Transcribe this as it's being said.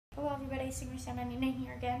Singer Salmon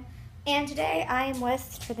here again. And today I am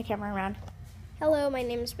with, turn the camera around. Hello, my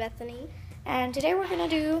name is Bethany. And today we're going to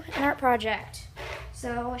do an art project.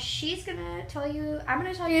 So she's going to tell you, I'm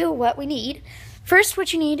going to tell you what we need. First,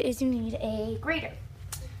 what you need is you need a grater.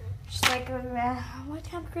 Just like, what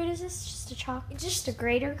type of grater is this? Just a chalk? Just a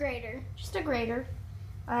grater? Just a grater.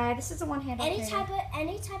 This is a one-handle grater.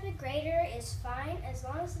 Any type of grater is fine as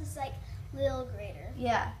long as it's like little grater.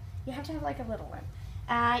 Yeah, you have to have like a little one.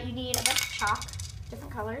 You need a bunch of chalk,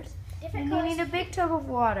 different colors. And you need a big tub of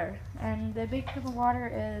water. And the big tub of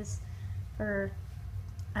water is for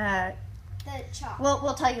the chalk.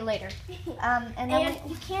 We'll tell you later. And then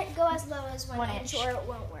you can't go as low as 1 inch or it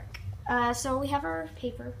won't work. So we have our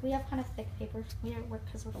paper. We have kind of thick paper. We don't work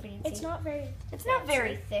because we're fancy. It's not very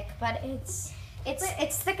thick, but it's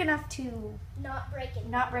thick enough to not break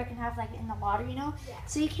in half like in the water, you know. Yeah.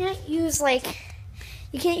 So you can't use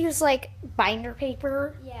binder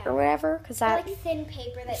paper or whatever, because that like thin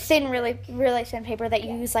paper really thin paper that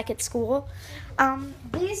you use like at school.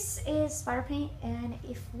 This is splatter paint, and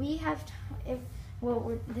this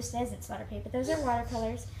isn't splatter paint, but those are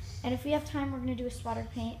watercolors. And if we have time, we're gonna do a splatter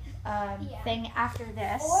paint thing after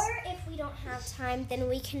this. Or if we don't have time, then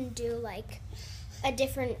we can do like a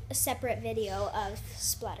separate video of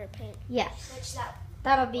splatter paint. Yeah. Which that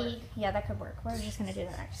could work. We're just gonna do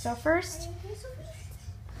that next. So first.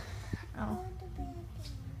 Oh.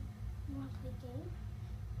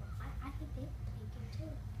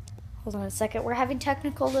 Hold on a second. We're having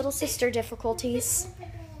technical little sister difficulties.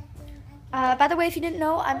 By the way, if you didn't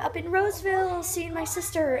know, I'm up in Roseville seeing my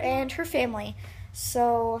sister and her family.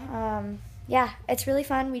 So, yeah, it's really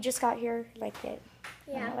fun. We just got here like at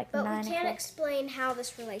but we can't explain how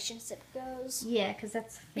this relationship goes. Yeah, because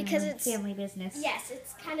it's family business. Yes,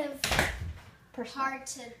 it's kind of hard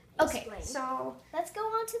to explain. Okay, so let's go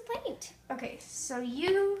on to paint. Okay, so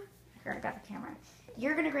here, I got the camera.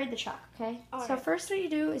 You're gonna grade the chalk, okay? All so right. first, what you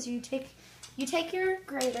do is you take your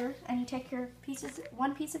grater and you take your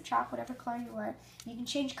one piece of chalk, whatever color you want. You can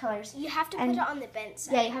change colors. You have to put it on the bent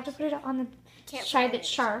side. Yeah, you have to put it on the side that's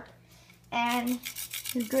sharp, and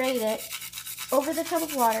you grade it over the tub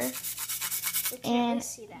of water. We can't really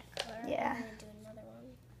see that color. Yeah. I'm gonna do another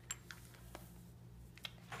one.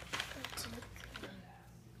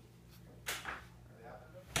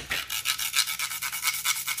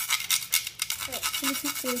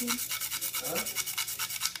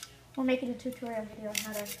 We're making a tutorial video on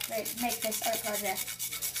how to make this art project.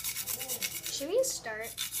 Should we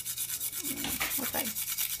start? That's fine.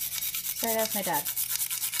 Sorry, that's my dad.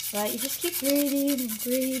 But you just keep grading and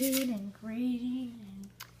grading and grading and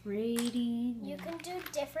grading. You can do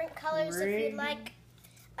different colors if you'd like.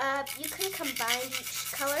 You can combine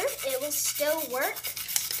each color. It will still work.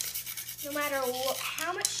 No matter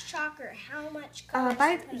how much chalk or how much color.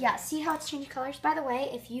 See how it's changed colors? By the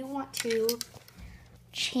way, if you want to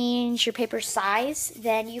change your paper size,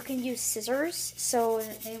 then you can use scissors so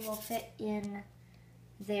that they will fit in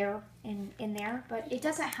there, but it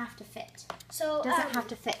doesn't have to fit. So it doesn't have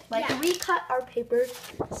to fit. We cut our paper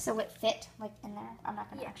so it fit like in there. I'm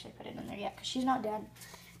not gonna actually put it in there yet because she's not done.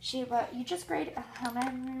 But you just grade how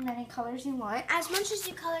many colors you want. As much as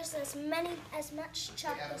you colors, as much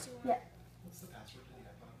chalk as you want. Yeah. What's the password to the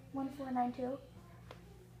iPhone? 1492.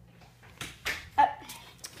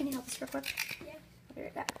 Can you help us real quick? Yeah. I'll be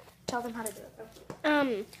right back. Tell them how to do it.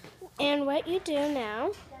 And what you do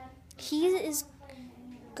now, he is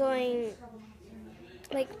going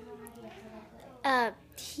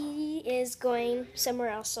somewhere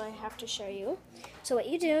else, so I have to show you. So what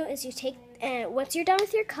you do is you take, once you're done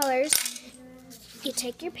with your colors, you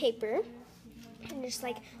take your paper and just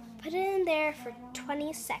put it in there for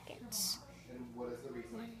 20 seconds. 1,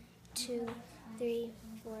 2, 3,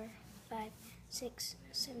 4, 5, 6,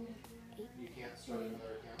 7, 8, 9, 10,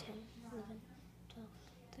 11, 12,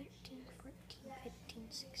 13, 14, 15,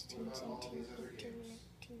 16, 17, 18,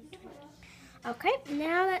 19, 20. Okay,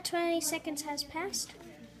 now that 20 seconds has passed,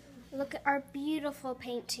 look at our beautiful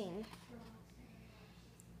painting.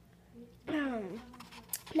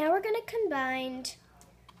 Now we're going to combine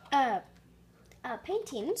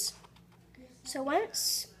paintings. So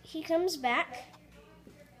once he comes back,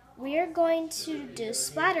 we are going to do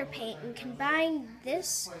splatter paint and combine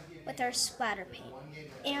this with our splatter paint.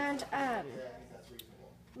 And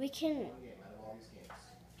we can...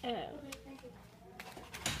 Okay,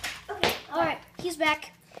 alright, he's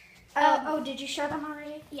back. Did you show them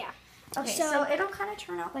already? Yeah. Okay, so it'll kind of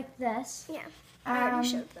turn out like this. Yeah, I already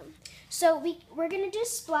showed them. So we're gonna do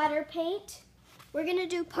splatter paint. We're gonna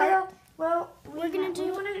do we're gonna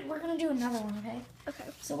do another one, okay? Okay.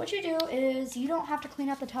 So what you do is you don't have to clean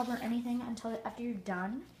up the tub or anything until after you're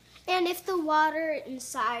done. And if the water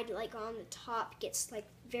inside, like on the top, gets like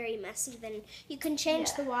very messy, then you can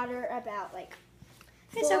change the water about like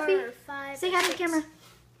Hey, 4 Sophie. or 5. Say or hi to the 6. camera.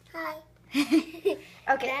 Hi.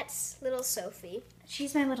 Okay. That's little Sophie.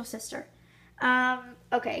 She's my little sister.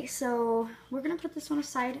 Okay, so we're gonna put this one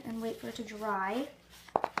aside and wait for it to dry.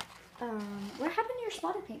 What happened to your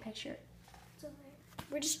splatter paint picture?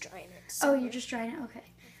 We're just drying it. So. Oh, you're just drying it? Okay.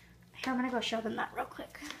 Here, I'm gonna go show them that real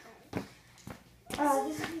quick.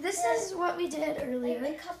 This is what we did earlier.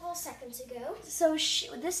 Like a couple seconds ago. So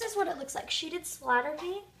this is what it looks like. She did splatter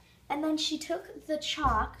paint, and then she took the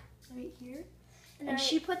chalk right here, and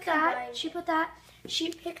she put that. She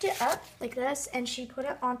picked it up like this, and she put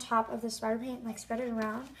it on top of the splatter paint, and like spread it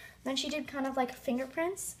around. Then she did kind of like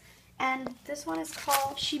fingerprints, and this one is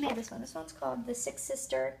called. She made this one. This one's called the Six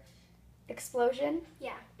Sister Explosion.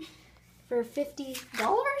 Yeah. For $50.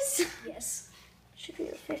 Yes. Should be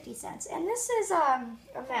 50 cents. And this is a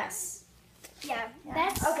mess. Yeah.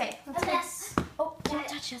 That's okay. A mess. Oh, don't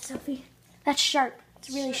touch that, Sophie. That's sharp. It's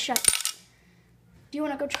really sharp. Do you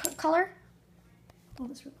want to go color? Oh,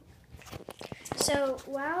 this real quick. So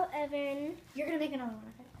while Evan You're gonna make another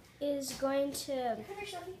one. Okay? is going to Come here,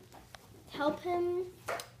 Sophie. help him,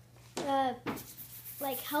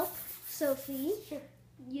 help Sophie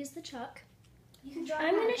use the chalk, You can draw.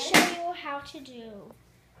 I'm going to show you how to do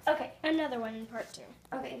Okay. another one in part 2.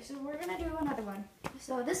 Okay. So we're gonna do another one.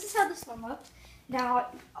 So this is how this one looked. Now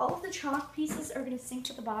all of the chalk pieces are gonna sink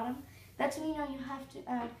to the bottom. That's when you know you have to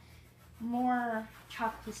add more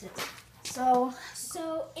chalk pieces. So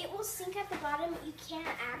it will sink at the bottom. You can't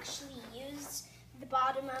actually use the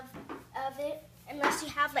bottom of it unless you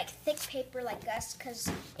have like thick paper like us,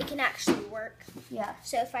 because it can actually work. yeah.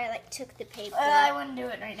 So if I take the paper, I wouldn't do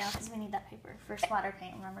it right now because we need that paper for splatter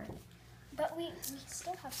paint. Remember? but we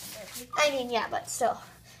still have some more paper. I mean, yeah, but still.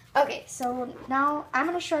 Okay, so now I'm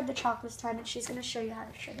gonna shred the chalk this time, and she's gonna show you how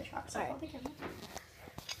to shred the chalk. So Alright. hold the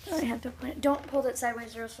camera. I have to put it. Don't hold it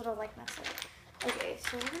sideways, or else it'll like mess up. Okay,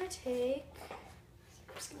 so we're gonna take.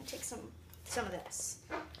 I'm just gonna take some of this.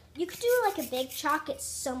 You could do like a big chalk. It's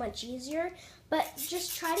so much easier, but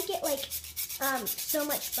just try to get like so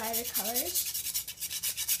much brighter colors.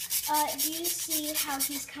 Do you see how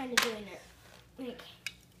he's kind of doing it? Like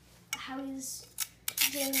how he's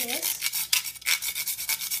doing this.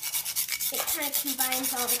 It kind of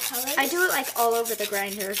combines all the colors. I do it like all over the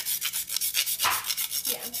grinder.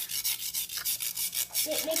 Yeah.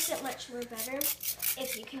 It makes it much more better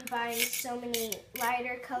if you combine so many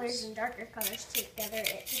lighter colors and darker colors together.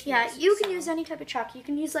 It just Yeah, makes it you can so- use any type of chalk. You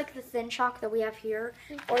can use like the thin chalk that we have here,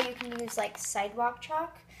 or you can use like sidewalk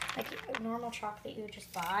chalk, like normal chalk that you would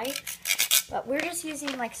just buy. But we're just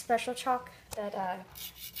using like special chalk that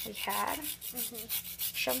we had.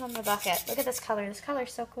 Show them the bucket. Look at this color. This color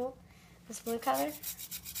is so cool. This blue color.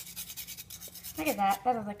 Look at that.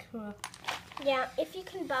 That'll look cool. Yeah, if you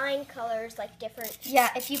combine colors like different. Yeah,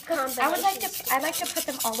 if you put, I like Combinations. to put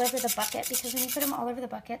them all over the bucket, because when you put them all over the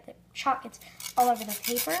bucket, the chalk gets all over the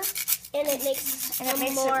paper. And it makes And it a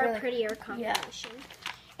makes it more really- prettier combination.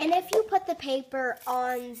 And if you put the paper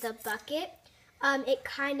on the bucket, it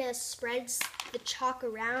kind of spreads the chalk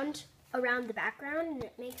around the background, and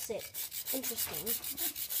it makes it interesting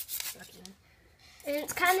looking. And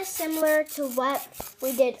it's kind of similar to what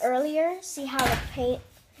we did earlier. See how the paint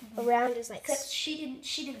around is like. Except she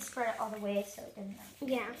didn't spread it all the way, so it didn't.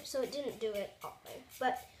 Yeah, so it didn't do it all the way.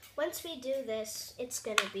 But once we do this, it's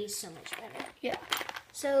gonna be so much better. Yeah.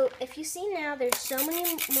 So if you see now, there's so many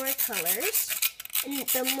more colors. And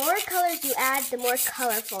the more colors you add, the more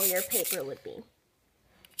colorful your paper would be.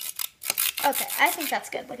 Okay, I think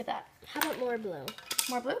that's good. Look at that. How about more blue?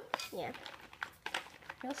 More blue? Yeah.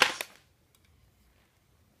 Yes.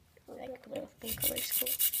 I like blue. Blue color is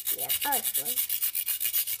cool. Yeah, I like blue.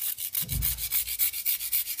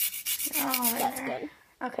 Oh, That's good.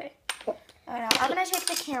 Okay. I'm gonna take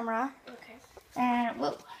the camera, Okay. and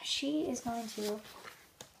well, she is going to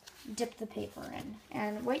dip the paper in.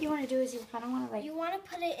 And what you want to do is you kind of want to You want to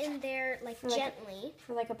put it in there like gently.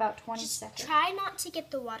 for like about 20 Just seconds. try not to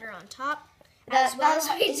get the water on top. That- as well that's-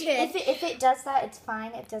 as we did. If it does that, it's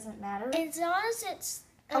fine. It doesn't matter. As long as it's.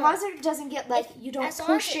 As long as it doesn't get like you don't as long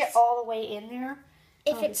push as it it's- all the way in there.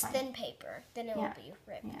 If it'll be it's fine. thin paper, then it Yeah. will be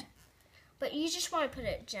ripped. Yeah. But you just want to put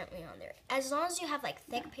it gently on there. As long as you have like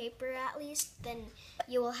thick paper at least, then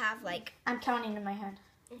you will have like. I'm counting in my head.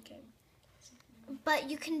 Okay. But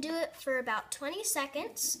you can do it for about 20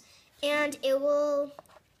 seconds, and it will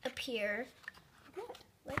appear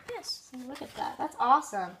like this. See, look at that. That's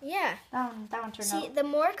awesome. Yeah. That one turned See, out. the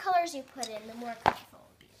more colors you put in, the more colorful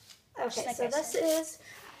it will be. Okay, like so I this said. is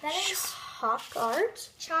That is chalk art.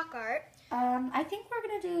 chalk art. I think we're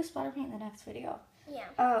gonna do splatter paint in the next video.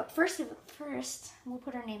 Yeah. First, we'll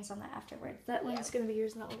put our names on that afterwards. That one's gonna be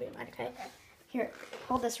yours and that will be mine, okay? Here,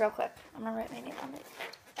 hold this real quick. I'm gonna write my name on it.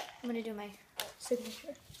 I'm gonna do my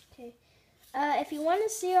signature. Okay. If you want to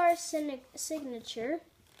see our signature.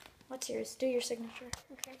 What's yours? Do your signature.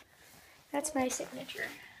 Okay. That's my signature.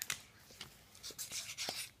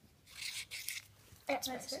 That's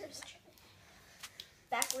my signature.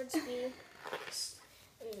 Backwards B.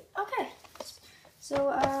 Okay. So,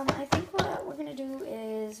 I think what we're gonna do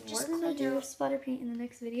is we're gonna do splatter paint in the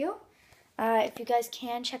next video. If you guys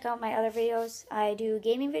can, check out my other videos. I do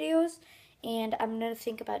gaming videos, and I'm gonna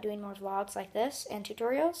think about doing more vlogs like this and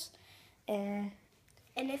tutorials. And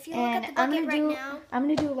if you look at the bucket right now, I'm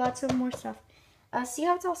gonna do lots of more stuff. See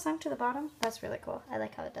how it's all sunk to the bottom? That's really cool. I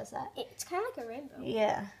like how it does that. It's kind of like a rainbow.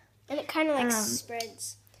 Yeah. And it kind of like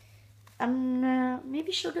spreads.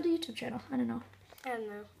 Maybe she'll get a YouTube channel. I don't know. I don't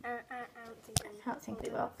know. I don't think we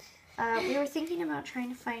will. We were thinking about trying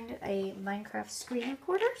to find a Minecraft screen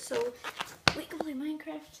recorder so we can play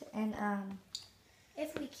Minecraft and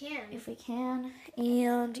if we can.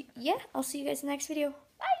 And yeah, I'll see you guys in the next video.